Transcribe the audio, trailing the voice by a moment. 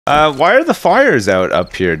Why are the fires out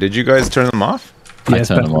up here? Did you guys turn them off? I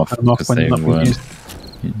turned them off because they weren't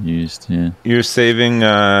used. Yeah. You're saving.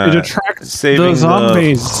 It attracts saving the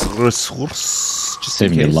zombies. Resource. Just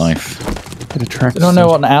saving your life. It attracts. I don't know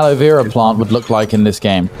what an aloe vera plant would look like in this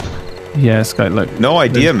game. Yeah, it's got like no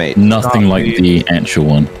idea, mate. Nothing like the actual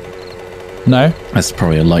one. No. That's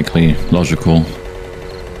probably a likely logical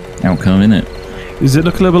outcome, isn't it? Does it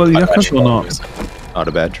look a little bit like yucca or not? Not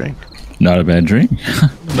a bad drink. Not a bad drink.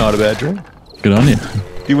 Not a bad drink. Good on you.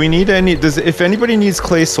 Do we need any? If anybody needs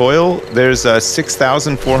clay soil, there's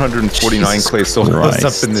 6,449 clay soils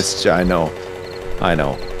up in this. I know.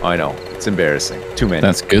 It's embarrassing. Too many.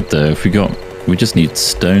 That's good though. We just need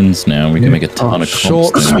stones now. We can make a ton of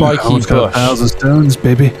short cobblestone. spiky bush. 1,000 stones,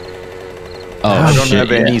 baby. Oh, I don't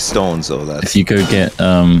have any stones though. If you go get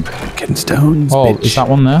getting stones. Oh, bitch. is that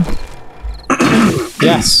one there?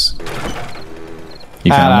 Yes.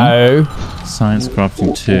 you found Hello. one? Science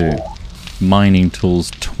crafting 2. Mining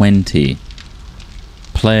tools 20.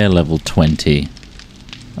 Player level 20.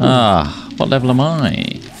 What level am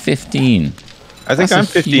I? 15. I think I'm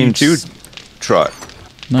 15 too. Trot.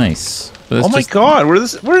 Nice. Oh my god, we're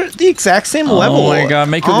the exact same level. Oh my god,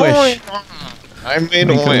 make a wish. I made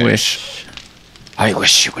a wish. I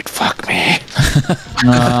wish you would fuck me.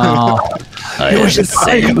 I wish the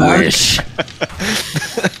same wish.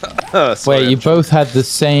 Wait, you both had the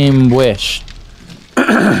same wish.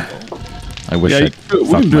 I wish I'd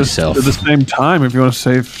fuck myself. At the same time, if you want to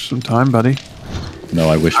save some time, buddy. No,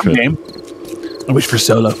 I wish for... I wish for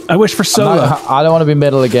solo. I wish for solo. I don't want to be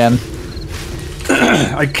middle again.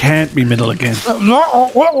 I can't be middle again. You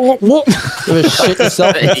ever shit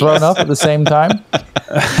yourself and thrown up at the same time?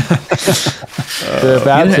 You're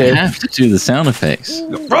about You to. don't have to do the sound effects.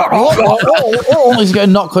 He's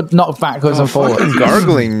going knock backwards and forwards.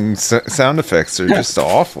 Gargling sound effects are just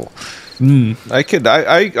awful.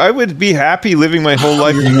 I would be happy living my whole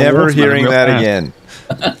life never hearing that again.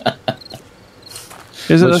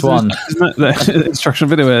 Which one? Isn't that the instruction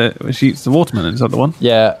video where she eats the watermelon? Is that the one?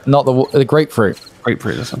 Yeah, not the grapefruit.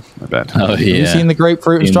 Grapefruit, this one. My bad. Oh, yeah. Have you seen the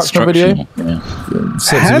grapefruit instructional video? Yeah.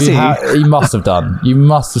 Sips, you must have done. You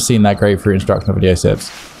must have seen that grapefruit instructional video,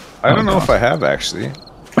 Sips. I don't know if I have actually.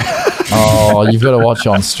 Oh, you've got to watch it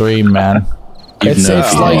on stream, man. It's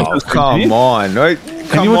like come on, right?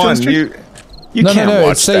 Come on, you can't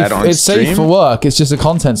watch it's safe. that on It's stream. safe for work. It's just the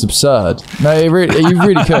content's absurd. No, you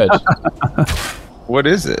really could. What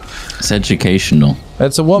is it? It's educational.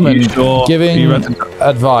 It's a woman giving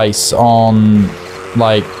advice on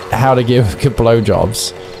like how to give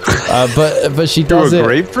blowjobs, but she does it.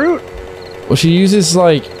 Grapefruit? Well, she uses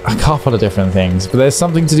like a couple of different things, but there's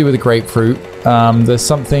something to do with the grapefruit. There's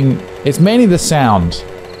something. It's mainly the sound.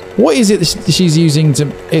 What is it that she's using to?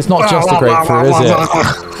 It's not just the grapefruit, is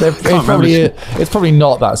it? It's probably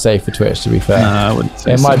not that safe for Twitch, to be fair. No, I wouldn't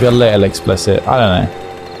say it might be a little explicit. I don't know.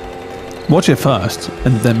 Watch it first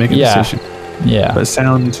and then make a decision. Yeah. But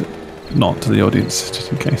sound not to the audience,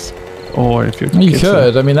 just in case. Or if you're... You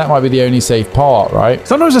could. I mean, that might be the only safe part, right?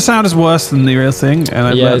 Sometimes the sound is worse than the real thing, and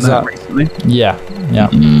I've learned that recently. Yeah. Yeah.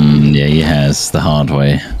 Yeah, he has the hard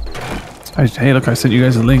way. Hey, look, I sent you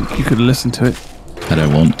guys a link. You could listen to it. I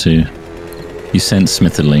don't want to. You sent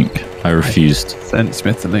Smith a link. I refused. Sent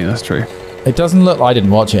Smith a link, that's true. It doesn't look... I didn't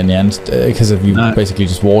watch it in the end because of you basically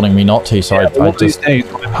just warning me not to, so I these days,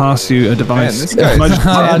 I pass you a device. Man,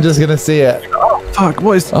 I'm just going to see it. Oh, fuck,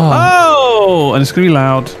 what is... Oh! And it's going to be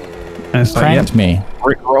loud. And it's Pranked me.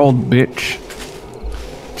 Rick rolled, bitch.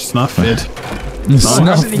 Snuff vid.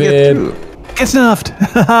 Snuff vid. Get snuffed!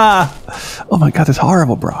 Oh my god, that's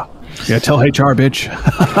horrible, bro. Yeah, tell HR, bitch.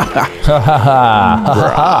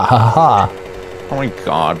 Oh my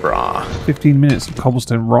god, brah. 15 minutes of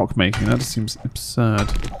cobblestone rock making. That just seems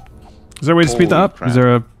absurd. Is there a way to speed that up? Is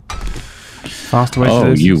there a faster way to do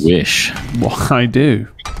this? Oh, you wish. Well, I do.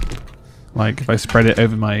 Like, if I spread it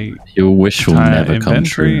over my Your wish will never come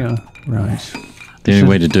true. Right. The only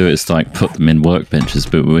way to do it is to like put them in workbenches,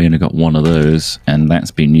 but we only got one of those, and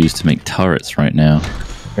that's being used to make turrets right now.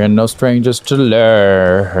 We're no strangers to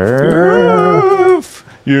learn.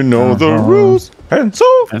 You know the rules, and so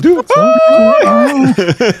do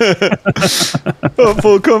I. A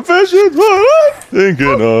full confession, what I'm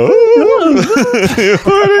thinking of. You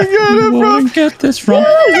wouldn't get this wrong.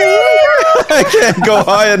 I can't go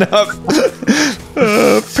high enough.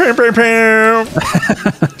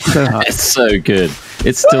 It's so good.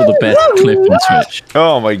 It's still the best clip on Twitch.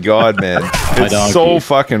 Oh my god, man. It's so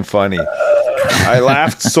fucking funny. I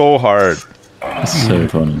laughed so hard. It's so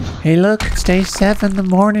funny. Hey, look, it's day 7. The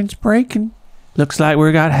morning's breaking. Looks like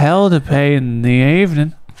we got hell to pay in the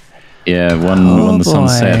evening. Yeah, when the sun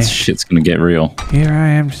sets, shit's gonna get real. Here I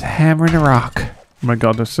am just hammering a rock. Oh my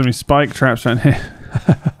god, there's so many spike traps right here.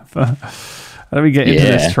 How do we get into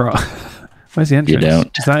this trot? Where's the entrance? You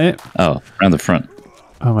don't. Is that it? Oh, around the front.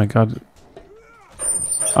 Oh my god.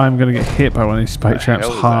 I'm gonna get hit by one of these spike traps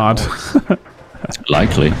hard.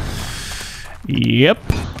 Likely. Yep.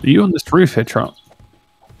 Are you on this roof here, Trot?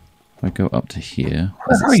 If I go up to here,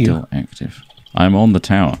 Where is are it you? still active? I'm on the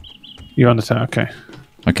tower. You're on the tower, okay.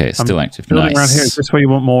 Okay, it's still active. Building Nice. around here, is this where you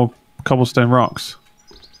want more cobblestone rocks?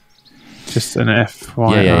 Just an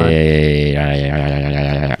FYI.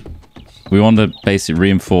 Yeah. We want to basically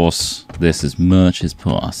reinforce this as much as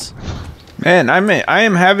possible. Man, I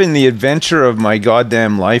am having the adventure of my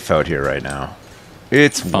goddamn life out here right now.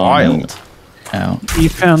 It's wild. Ow. You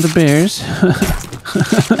found the bears.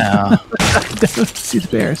 Ow. I don't see the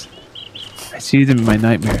bears. I see them in my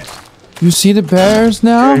nightmares. You see the bears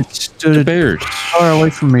now? They stood Bears. far away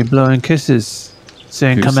from me, blowing kisses,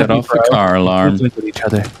 saying, Who "Come set at me, off the car alarm? Giggling with each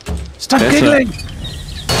other. Stop Better. giggling!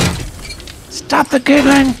 Stop the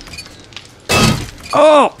giggling!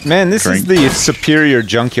 Oh Man, this Drink. is the superior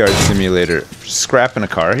junkyard simulator. Scrapping a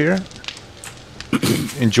car here.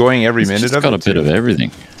 Enjoying every minute It's of got it. a bit of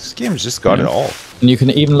everything. This game's just got it all. And you can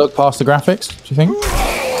even look past the graphics, do you think?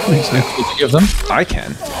 Did you give them? I can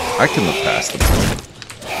look past them.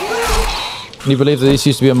 You believe that this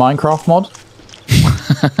used to be a Minecraft mod?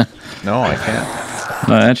 No, I can't.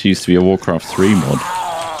 No, it actually used to be a Warcraft 3 mod.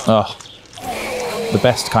 Oh, the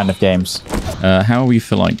best kind of games. How are we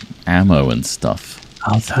for like ammo and stuff?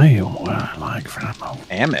 I'll tell you what I like for ammo.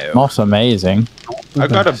 Ammo. Not amazing. I've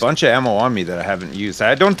got a bunch of ammo on me that I haven't used.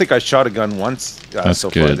 I don't think I shot a gun once That's so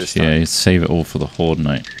far good. this time. Yeah, you save it all for the Horde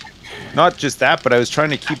night. Not just that, but I was trying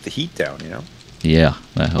to keep the heat down, you know? Yeah,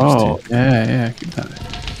 that helps too. Yeah, keep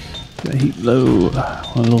that heat low.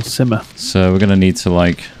 A little simmer. So we're gonna need to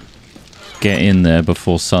like get in there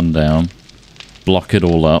before sundown, block it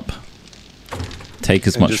all up, take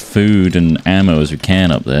as And much just- food and ammo as we can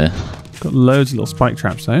up there. Got loads of little spike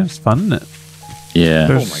traps though. It's fun, isn't it? Yeah.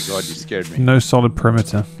 Oh my god, you scared me. No solid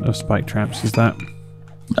perimeter of spike traps. Is that?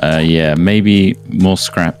 Yeah, maybe more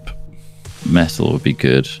scrap metal would be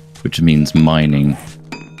good, which means mining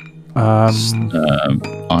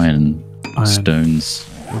iron stones.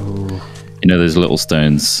 You know those little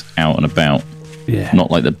stones out and about? Yeah.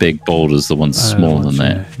 Not like the big boulders, the ones smaller than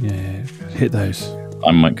that. Yeah. Hit those.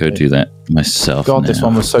 I might go do that myself. God, this now.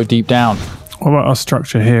 one was so deep down. What about our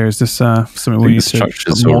structure here? Is this something we the need to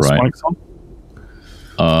structure's put more alright. spikes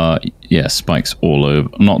on? Yeah, spikes all over.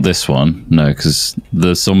 Not this one, no, because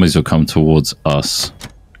the zombies will come towards us.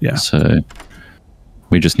 Yeah. So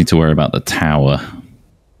we just need to worry about the tower.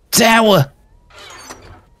 Tower!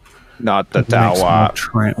 Not the Make some more tower.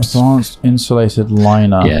 traps. Advanced insulated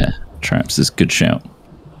liner. Yeah, traps is a good shout.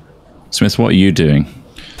 Smith, what are you doing?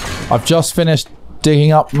 I've just finished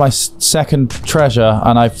digging up my second treasure,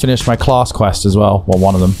 and I've finished my class quest as well. Well,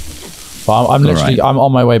 one of them. But I'm literally, Alright. I'm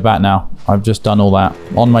on my way back now. I've just done all that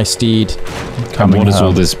on my steed. And Coming what is all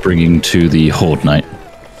home. this bringing to the Horde Night?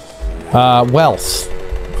 Wealth.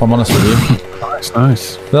 If I'm honest with you,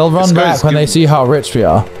 Nice. they'll run This guy's back when they good. see how rich we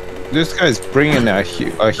are. This guy's bringing a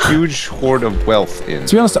huge hoard of wealth in.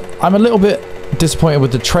 To be honest, I'm a little bit disappointed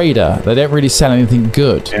with the trader. They don't really sell anything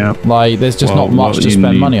good. Yeah. Like, there's just Well, not much what to you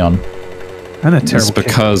spend need- money on. And a It's terrible kick.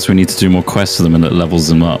 because we need to do more quests for them and it levels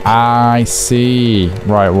them up. I see.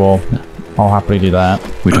 Right, well, I'll happily do that.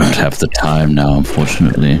 We don't have the time now,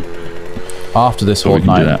 unfortunately. After this So we Horde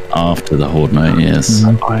can do night. that after the Horde Night, yes.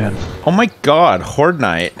 Iron. Oh my god, Horde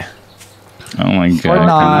Night. Oh my god. Horde I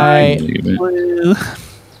Night. can't believe it.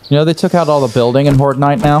 You know, they took out all the building in Horde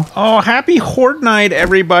night now. Oh, happy Horde Night,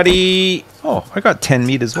 everybody. Oh, I got 10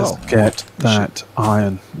 meat as well. Get that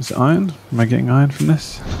iron. Is it iron? Am I getting iron from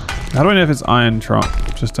this? How do I know if it's iron trot?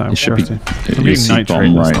 Just out of It should be- curiosity. I'm you'll getting see nitrate.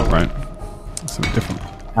 bomb, That's right? not right. That's something different.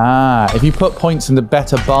 Ah, if you put points in the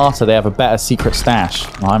better barter, they have a better secret stash.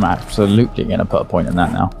 I'm absolutely going to put a point in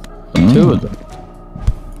that now. Two of them.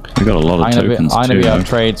 We got a lot of I'm going tokens to too. be our though.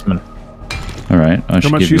 tradesman. All right, I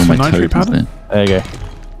should much give you use all for my nitrate tokens powder? then. There you go.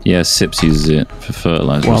 Yeah, Sips uses it for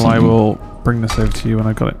fertilizer. or Well, I something. will bring this over to you when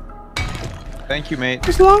I got it. Thank you, mate.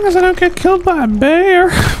 As long as I don't get killed by a bear.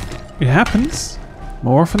 It happens.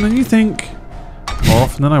 More often than you think. More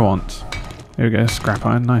often than I want. Here we go, scrap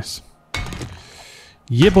iron, nice.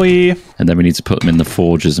 Yeah, boy. And then we need to put them in the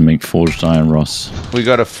forges and make forged iron, Ross. We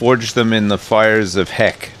gotta forge them in the fires of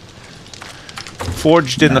heck.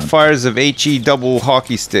 Forged in the fires of HE double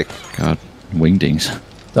hockey stick. God, wingdings.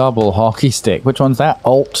 Double hockey stick. Which one's that?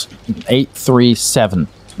 Alt 837.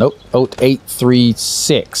 Nope. Alt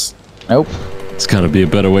 836. Nope. It's got to be a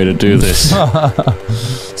better way to do this.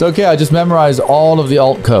 It's okay, I just memorized all of the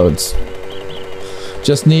alt codes.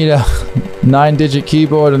 Just need a 9-digit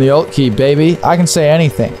keyboard and the alt key, baby. I can say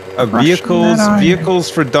anything. A vehicles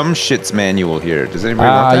for dumb shits manual here. Does anybody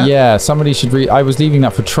want that? Yeah, somebody should read. I was leaving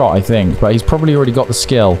that for Trot, I think, but he's probably already got the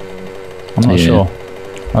skill. I'm not sure.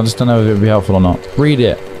 I just don't know if it would be helpful or not. Read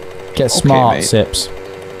it. Get smart, mate. Sips.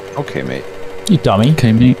 Okay, mate. You dummy.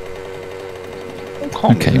 Okay, mate.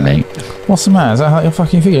 Okay, mate. What's the matter? Is that how you're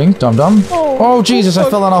fucking feeling, dum-dum? Oh, Jesus, I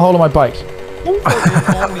fell down a hole on my bike.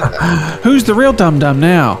 Who's the real dum dum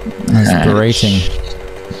now? That's berating.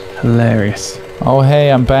 Hilarious. Oh,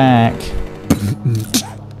 hey, I'm back.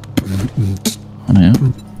 Oh, yeah.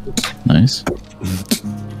 Nice.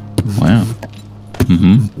 Wow.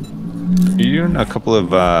 Are you doing a couple of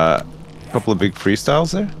big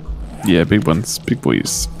freestyles there? Yeah, big ones, big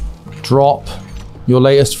boys. Drop your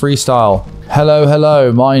latest freestyle. Hello,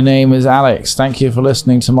 hello. My name is Alex. Thank you for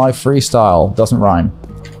listening to my freestyle. Doesn't rhyme.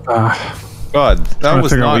 God, that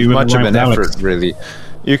was not much of an effort, really.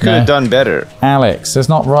 You could have done better. Alex. There's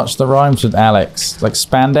not much that rhymes with Alex. Like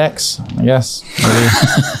spandex, I guess. Maybe.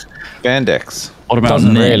 Spandex. What about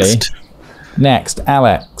Doesn't next? really. Next,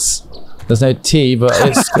 Alex. There's no T, but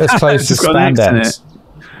it's close to It's got an X in spandex.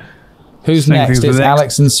 Who's Same next? thing It's with X.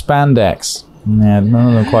 Alex and spandex. Yeah, none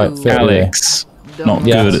of them quite fit. Alex. Not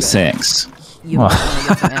Yeah. good at sex. You might want to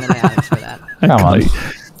get some anime addicts for that. Come on.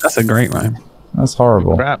 That's a great rhyme. That's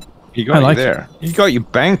horrible. Crap. He got I you like there. He got you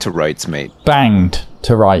banged to rights, mate. Banged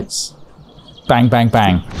to rights. Bang, bang,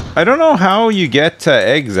 bang. I don't know how you get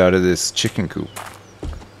eggs out of this chicken coop.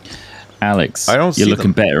 Alex, I don't you're see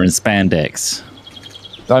looking them. better in spandex.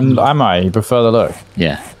 Am I? You prefer the look?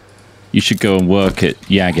 Yeah. You should go and work at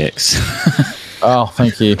Yagex. Oh,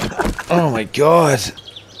 thank you. Oh my god.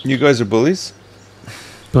 You guys are bullies?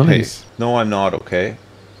 Bullies. Hey, no, I'm not, okay?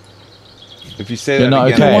 If you say You're that not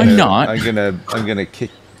again, okay? Why not? I'm gonna kick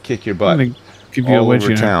your I'm butt. gonna give you a all over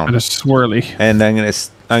wedgie town. and a swirly. And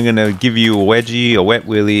I'm gonna give you a wedgie, a wet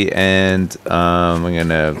willy, and I'm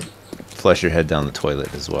gonna flush your head down the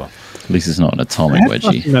toilet as well. At least it's not an atomic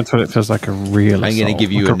wedgie. That's what it feels like. A real. I'm gonna assault,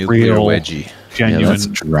 give you like a nuclear real, wedgie. Genuine. that's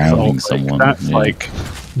drowning assault. Like, someone. that's Yeah. like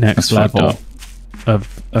next That's fucked level up.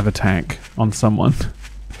 of attack on someone.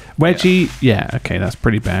 Wedgie, yeah, okay, that's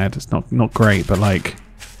pretty bad. It's not great, but like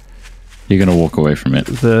You're going to walk away from it.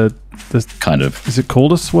 the Kind of. is it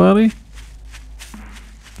called a swirly?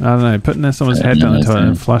 I don't know. Putting someone's head down the no, toilet no.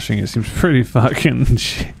 and flushing it seems pretty fucking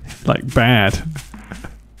like bad.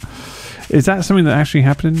 Is that something that actually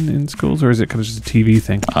happened in schools, or is it kind of just a TV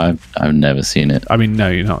thing? I've never seen it. I mean, no,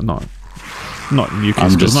 you're not in UK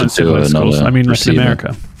I'm schools, just not in a civilized doer, not schools. a I mean, like in receiver.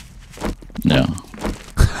 America. No.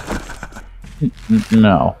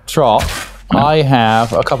 No. Trot, I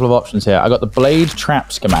have a couple of options here. I got the blade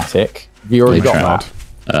trap schematic. Have you already Blade got trap.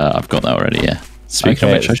 that? I've got that already, yeah. Speaking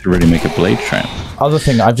Okay. of which, I should really make a blade trap. Other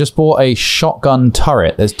thing, I've just bought a shotgun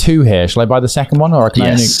turret. There's 2 here. Shall I buy the second one, or I can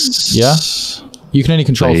Yes. only? Yeah. You can only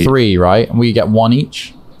control Blade. 3, right? And we get 1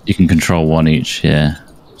 each. You can control 1 each, yeah.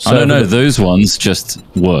 So I don't know. the- Those ones just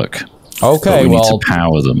work. Okay, But we need well, to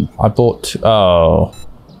power them. I bought. Oh,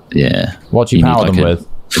 Yeah. what do you need power like them a, with?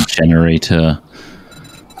 a generator.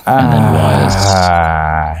 And then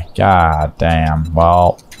wires. God damn.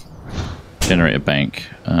 Well, Generator bank.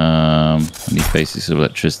 I need basics of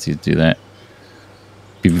electricity to do that.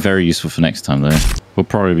 Be very useful for next time, though. We'll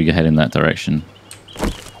probably be heading that direction.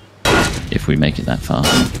 If we make it that far.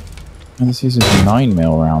 this uses a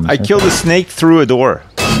 9mm round. I killed a snake through a door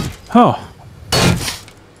Oh,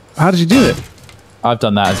 how did you do it? I've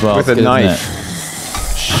done that as well. with It's a good, isn't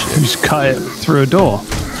knife. You just cut it through a door.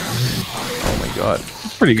 Oh my god.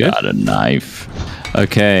 Pretty good. Got a knife.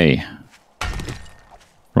 Okay.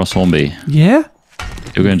 Ross Hornby, Yeah.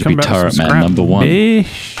 you're going to Come be back with turret some man scrap, number 1.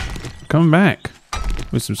 bish. Coming back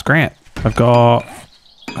with some scrap. I've got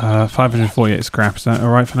 548 scrap. Is that all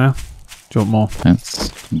right for now? Do you want more? That's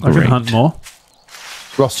I can great. hunt more.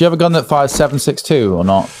 it? Ross, do you have a gun that fires 7.62 or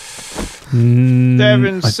not? I don't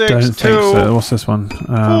think 7.62. so. What's this one?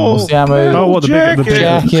 What's the ammo? Oh, what the big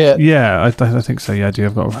Jacket. Yeah, I think so. Yeah, I do.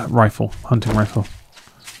 I've got a rifle, hunting rifle.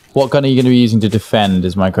 What gun are you going to be using to defend?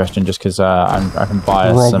 Is my question. Just because I can buy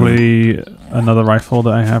us some. Probably another rifle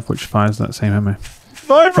that I have, which fires that same ammo.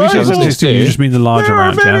 My Pretty sure rifle. it's you just mean the larger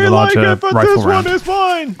round, yeah, the larger rifle round. is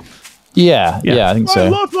mine. Yeah, Yeah. I think so.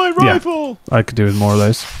 my rifle. I could do with more of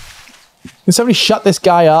those. Can somebody shut this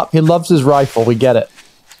guy up? He loves his rifle. We get it.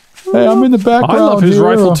 Hey, I'm in the background. I love his here.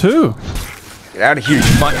 rifle too. Get out of here,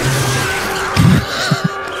 you mutt.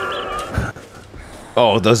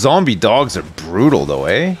 Oh, the zombie dogs are brutal though,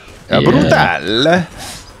 eh? Yeah. Brutal.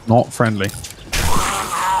 Not friendly.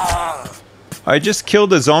 I I just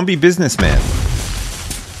killed a zombie businessman.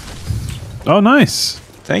 Oh, nice.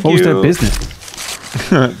 Thank What you. was their business?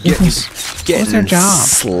 Getting their job?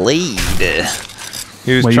 slayed.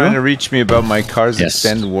 He was Where you trying are? to reach me about my car's Yes.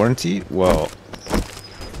 extended warranty. Well,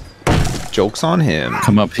 joke's on him.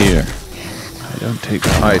 Come up here. I don't take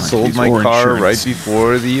that. I on. sold He's my or car insurance. right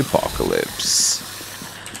before the apocalypse.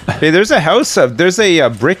 Hey, there's a house. There's a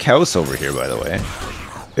brick house over here, by the way.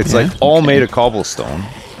 It's Yeah? like all made of cobblestone.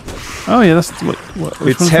 Oh yeah, that's what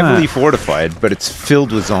which It's one's heavily that? fortified, but it's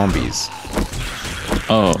filled with zombies.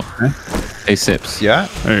 Oh. Hey, Sips. Yeah,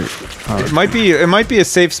 Oh, it might be a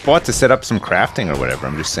safe spot to set up some crafting or whatever.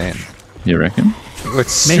 I'm just saying. You reckon?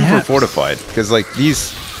 It's super Mayhaps. fortified because like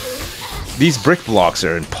these brick blocks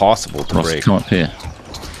are impossible to Ross, break. come up here.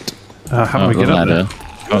 how do Up we the get up ladder. there?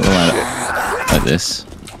 Come up the ladder. Like this.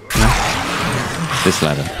 This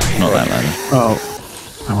ladder. Not that ladder.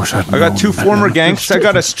 Oh, I wish I'd I got known two that. former gangsters. I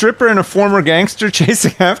got a stripper and a former gangster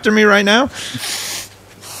chasing after me right now.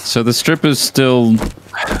 So the stripper's still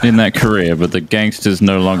in that career, but the gangster's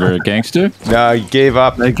no longer a gangster? Nah, he gave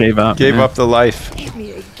up. They gave up. Gave yeah. up the life. Hit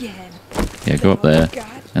me again. Yeah, go up there,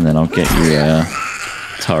 and then I'll get you a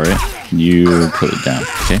turret. You put it down,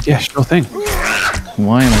 okay? Yeah, sure thing.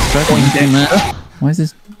 Why am I struggling doing that? Why is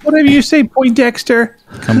this? Whatever you say, Poindexter.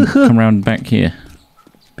 Come round back here,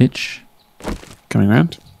 bitch. Coming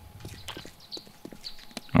round.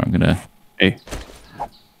 Alright, I'm gonna Hey,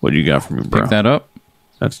 what do you got for me, bro? pick that up,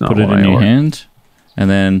 That's not put what it I in your ordered. hand, and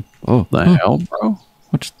then The hell, bro?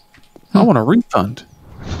 what? I want a refund.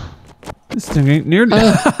 This thing ain't nearly.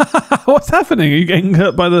 What's happening? Are you getting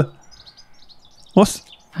hurt by the? What's?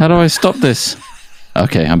 How do I stop this?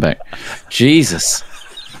 Okay, I'm back. Jesus.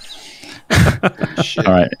 All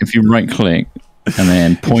right, if you right click and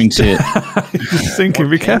then point it, Just thinking.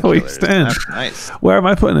 Be careful where you stand. That's nice. Where am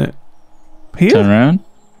I putting it? Here. turn around.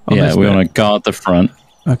 On Yeah, this we bit. want to guard the front,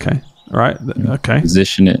 Okay. Right. Okay.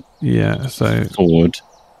 position it Yeah. So forward.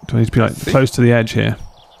 do I need to be like close to the edge here?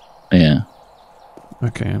 Yeah.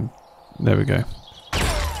 Okay. And there we go.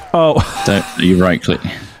 Oh. Don't you right click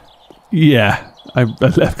Yeah. I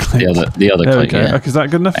left click. the other There we click. go. Yeah. Okay, is that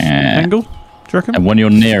good enough angle? Do you reckon? And when you're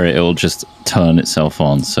near it, it'll just turn itself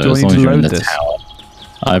on. So Do I as need long to as you're in load the this? tower,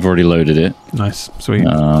 I've already loaded it. Nice. Sweet.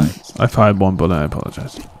 Um, I fired one bullet. I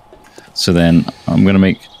apologize. so then I'm gonna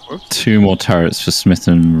make 2 more turrets for Smith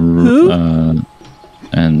and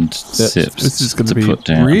Sips. This is going to to be put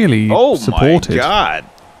down. really Oh supported. my god!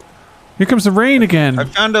 Here comes the rain again. I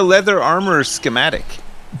found a leather armor schematic.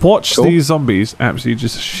 Watch Cool. these zombies absolutely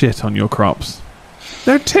just shit on your crops.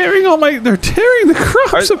 They're tearing the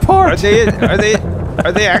crops apart.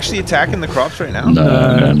 Are they actually attacking the crops right now?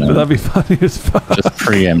 No. But that'd be funny as fuck. Just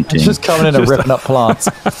preempting. Just coming in and ripping up plants.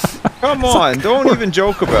 Come on, don't even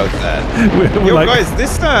joke about that. We're Yo, like, guys,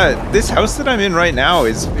 this house that I'm in right now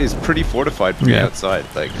is pretty fortified from the Yeah. outside.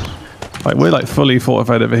 Like, we're like fully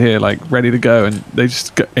fortified over here, like ready to go, and they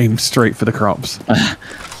just aim straight for the crops.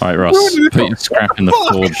 All right, Ross, put your scrap in the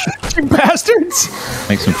forge. You bastards!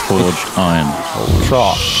 Make some forged iron.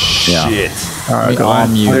 Trot. Yeah. shit. All right, go Arm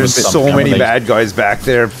on. you There's with so something many when they- bad guys back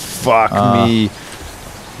there. Fuck me.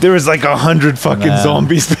 There was like 100 fucking Nah.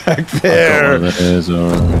 zombies back Got one there. of those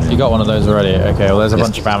already. You got one of those already. Okay, well, there's a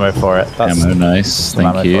bunch of ammo for it. That's Ammo, nice.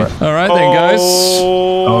 ammo Thank you. for it. All right then, guys.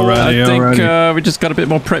 Alrighty, I think alrighty. we just got a bit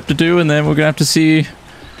more prep to do, and then we're gonna have to see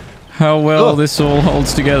how well this all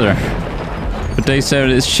holds together. But day 7,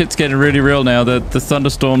 this shit's getting really real now. The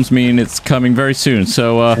thunderstorms mean it's coming very soon.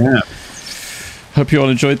 So hope you all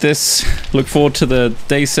enjoyed this. Look forward to the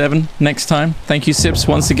day 7 next time. Thank you, Sips,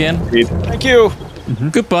 once again. Thank you.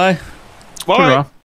 Goodbye. Bye. Hurrah.